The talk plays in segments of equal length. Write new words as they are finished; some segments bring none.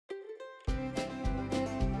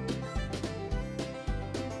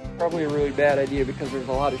probably a really bad idea because there's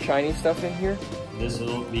a lot of shiny stuff in here. This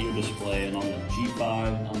will be your display, and on the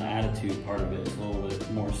G5, on the Attitude part of it, it's a little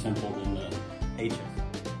bit more simple than the HS.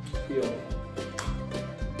 Feel.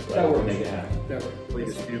 That would make it happen. That works.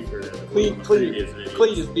 Cleetus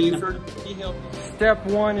Buford. He helped. Step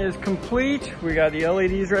one is complete. We got the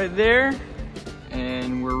LEDs right there,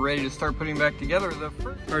 and we're ready to start putting back together the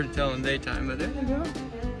first. Hard to tell in daytime, but there you go.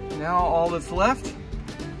 Now all that's left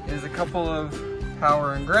is a couple of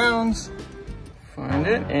power and grounds. Find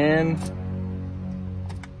it, and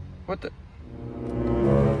what the?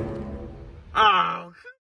 Oh!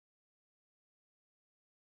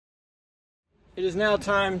 It is now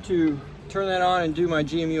time to turn that on and do my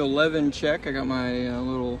GMU 11 check. I got my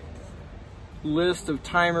little list of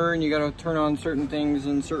timer, and you got to turn on certain things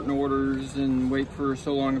in certain orders and wait for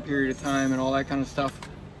so long a period of time and all that kind of stuff.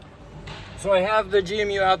 So I have the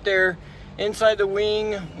GMU out there inside the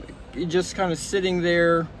wing, just kind of sitting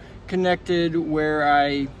there connected where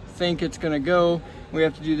I think it's going to go. We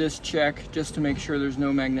have to do this check just to make sure there's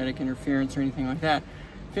no magnetic interference or anything like that.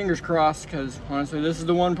 Fingers crossed, because honestly this is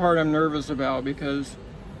the one part I'm nervous about, because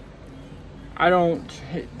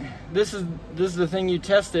this is the thing, you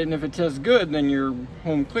test it, and if it tests good then you're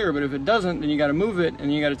home clear, but if it doesn't then you got to move it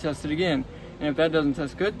and you got to test it again, and if that doesn't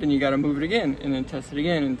test good then you got to move it again and then test it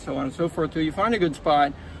again, and so on and so forth till you find a good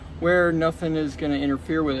spot where nothing is going to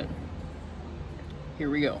interfere with it. Here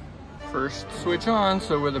we go. First switch on,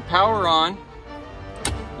 so with the power on,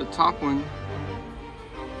 the top one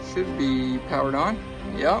should be powered on.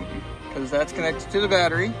 Yep, because that's connected to the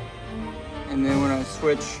battery. And then when I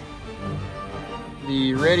switch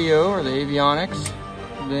the radio or the Avionics,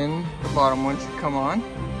 then the bottom one should come on.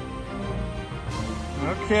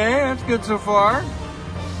 Okay, that's good so far.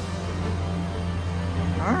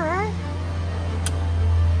 Alright.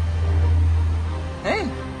 Hey,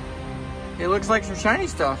 it looks like some shiny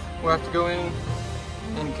stuff. We'll have to go in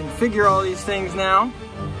and configure all these things now.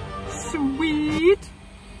 Sweet!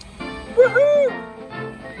 Woohoo!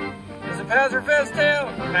 Is it pass or fail?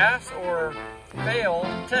 Pass or fail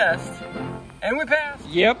test. And we passed.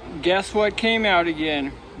 Yep, guess what came out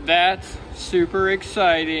again? That's super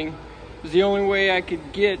exciting. It was the only way I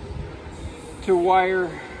could get to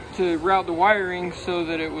route the wiring so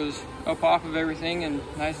that it was up off of everything and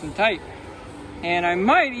nice and tight. And I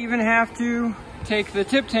might even have to take the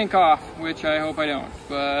tip tank off, which I hope I don't.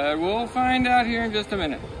 But we'll find out here in just a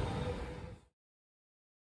minute.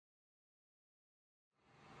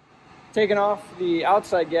 Taking off the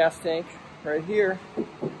outside gas tank right here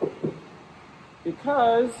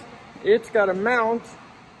because it's got a mount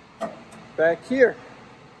back here.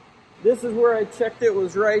 This is where I checked it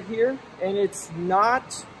was right here, and it's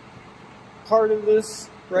not part of this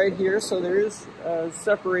right here, so there is a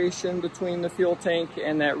separation between the fuel tank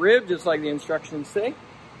and that rib, just like the instructions say,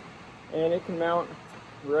 and it can mount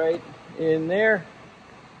right in there.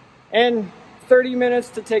 And 30 minutes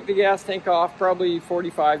to take the gas tank off, probably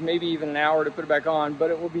 45, maybe even an hour to put it back on, but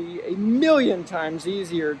it will be a million times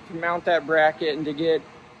easier to mount that bracket and to get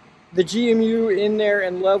the GMU in there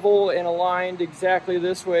and level and aligned exactly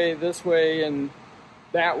this way, and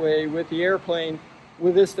that way with the airplane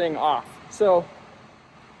with this thing off. So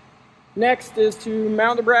next is to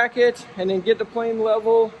mount the bracket and then get the plane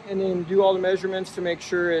level and then do all the measurements to make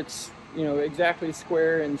sure it's, you know, exactly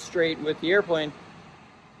square and straight with the airplane.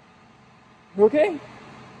 Okay,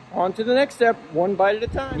 on to the next step, one bite at a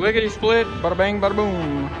time. Lickety split, bada bang, bada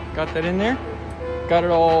boom. Got that in there. Got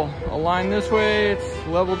it all aligned this way, it's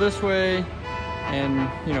leveled this way, and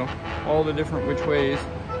you know, all the different which ways.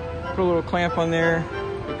 Put a little clamp on there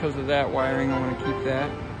because of that wiring. I want to keep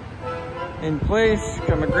that in place.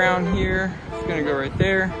 Got my ground here. It's gonna go right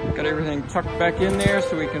there. Got everything tucked back in there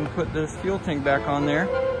so we can put this fuel tank back on there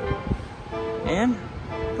and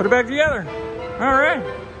put it back together. All right.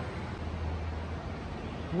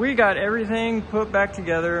 We got everything put back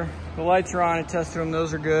together. The lights are on, I tested them,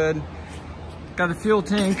 those are good. Got the fuel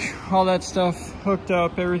tank, all that stuff hooked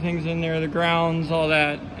up, everything's in there, the grounds, all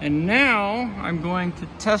that. And now I'm going to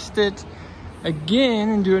test it again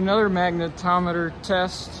and do another magnetometer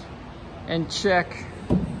test and check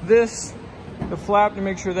this, the flap, to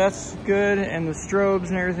make sure that's good, and the strobes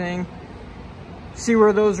and everything. See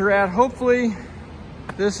where those are at. Hopefully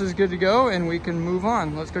this is good to go and we can move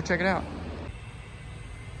on. Let's go check it out.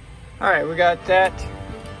 All right, we got that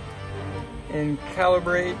in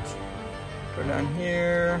calibrate. Go down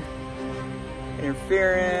here,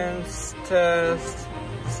 interference, test,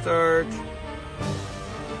 start.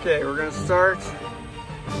 Okay, we're gonna start.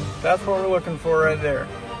 That's what we're looking for right there.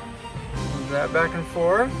 Move that back and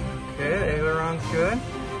forth. Okay, the aileron's good.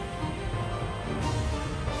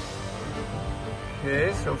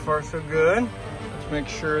 Okay, so far so good. Let's make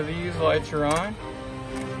sure these lights are on.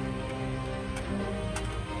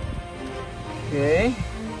 Okay.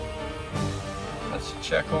 Let's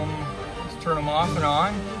check them. Let's turn them off and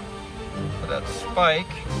on for that spike.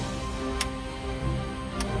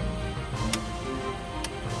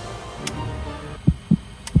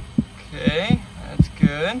 Okay, that's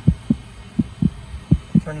good.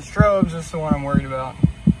 Turn the strobes, this is the one I'm worried about.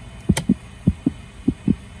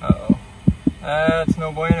 Uh-oh. That's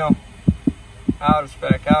no bueno. Out of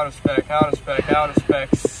spec, out of spec, out of spec, out of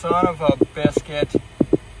spec. Son of a biscuit.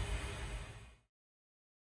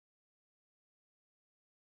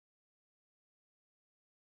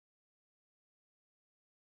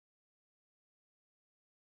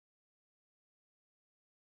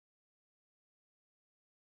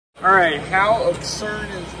 All right, how absurd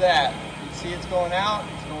is that? You see it's going out,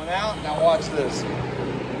 now watch this.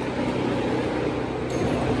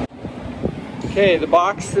 Okay, the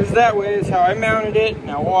box is that way, is how I mounted it.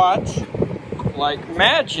 Now watch, like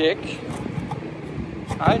magic,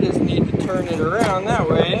 I just need to turn it around that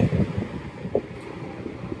way.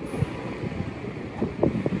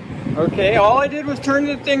 Okay, all I did was turn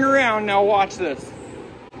the thing around, now watch this.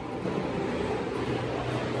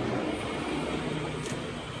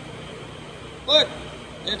 Look,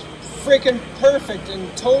 it's freaking perfect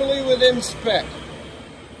and totally within spec.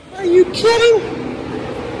 Are you kidding?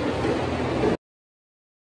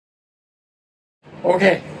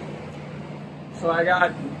 Okay, so I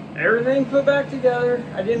got everything put back together.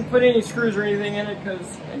 I didn't put any screws or anything in it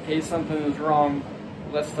because in case something is wrong,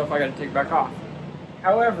 that's stuff I got to take back off.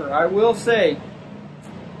 However, I will say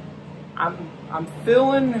I'm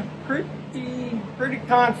feeling pretty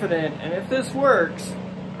confident, and if this works,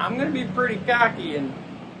 I'm gonna be pretty cocky and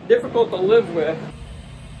difficult to live with.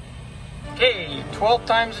 Okay, 12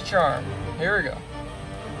 times the charm. Here we go.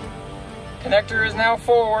 Connector is now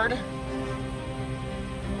forward.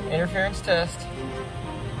 Interference test.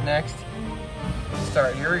 Next.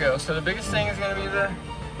 Start. Here we go. So the biggest thing is gonna be the...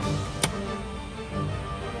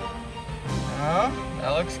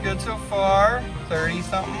 that looks good so far. 30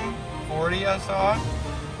 something, 40 I saw.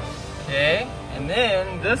 Okay, and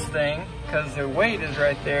then this thing, because the weight is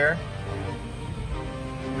right there,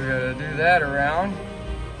 we're gonna do that around.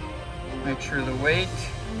 Make sure the weight,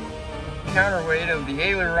 counterweight of the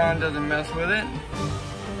aileron doesn't mess with it.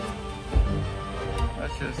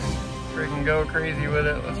 Let's just freaking go crazy with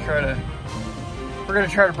it. We're gonna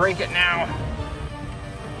try to break it now.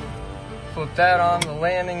 Flip that on, the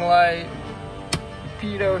landing light, the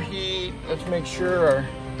pitot heat. Let's make sure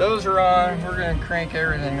those are on. We're gonna crank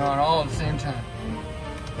everything on all at the same time.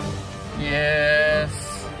 Yes.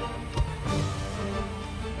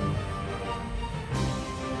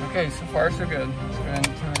 Okay, so far so good. Let's go ahead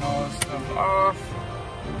and turn all this stuff off.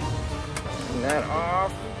 Turn that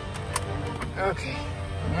off. Okay,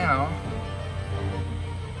 now.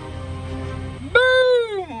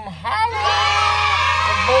 Boom! Holla!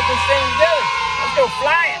 Let's bolt this thing together. Let's go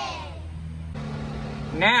flying.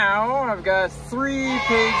 Now, I've got 3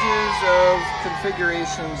 pages of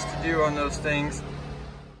configurations to do on those things.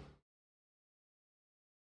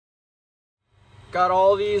 Got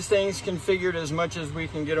all these things configured as much as we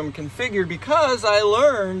can get them configured because I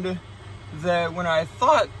learned that when I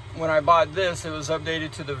bought this, it was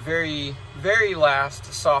updated to the very, very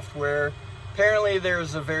last software. Apparently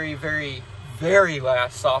there's a very, very, very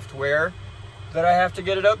last software that I have to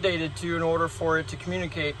get it updated to in order for it to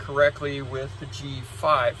communicate correctly with the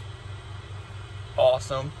G5.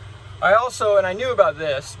 Awesome. I knew about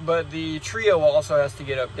this, but the Trio also has to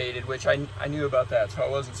get updated, which I knew about that, so I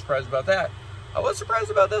wasn't surprised about that. I was surprised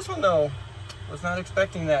about this one though. Was not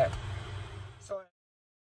expecting that. So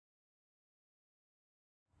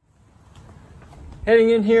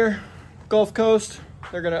heading in here, Gulf Coast,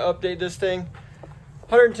 they're gonna update this thing.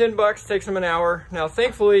 110 bucks, takes them an hour. Now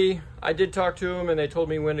thankfully, I did talk to them and they told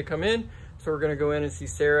me when to come in. So we're gonna go in and see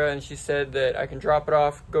Sarah, and she said that I can drop it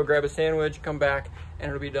off, go grab a sandwich, come back, and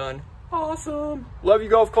it'll be done. Awesome. Love you,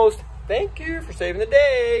 Gulf Coast. Thank you for saving the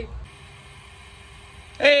day.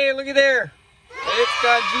 Hey, looky there. It's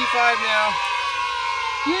got G5 now.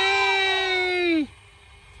 Yay!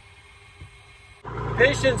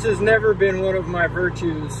 Patience has never been one of my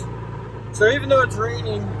virtues. So even though it's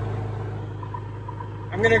raining,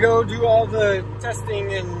 I'm gonna go do all the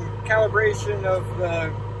testing and calibration of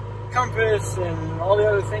the compass and all the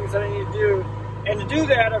other things that I need to do. And to do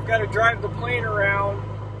that, I've got to drive the plane around,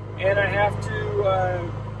 and I have to,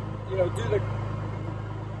 do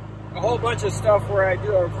a whole bunch of stuff where I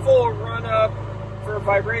do a full run up for a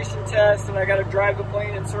vibration test, and I got to drive the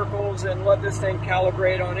plane in circles and let this thing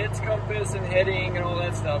calibrate on its compass and heading and all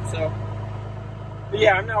that stuff. So But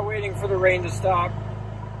yeah, I'm not waiting for the rain to stop.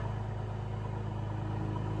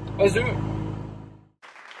 Let's do it.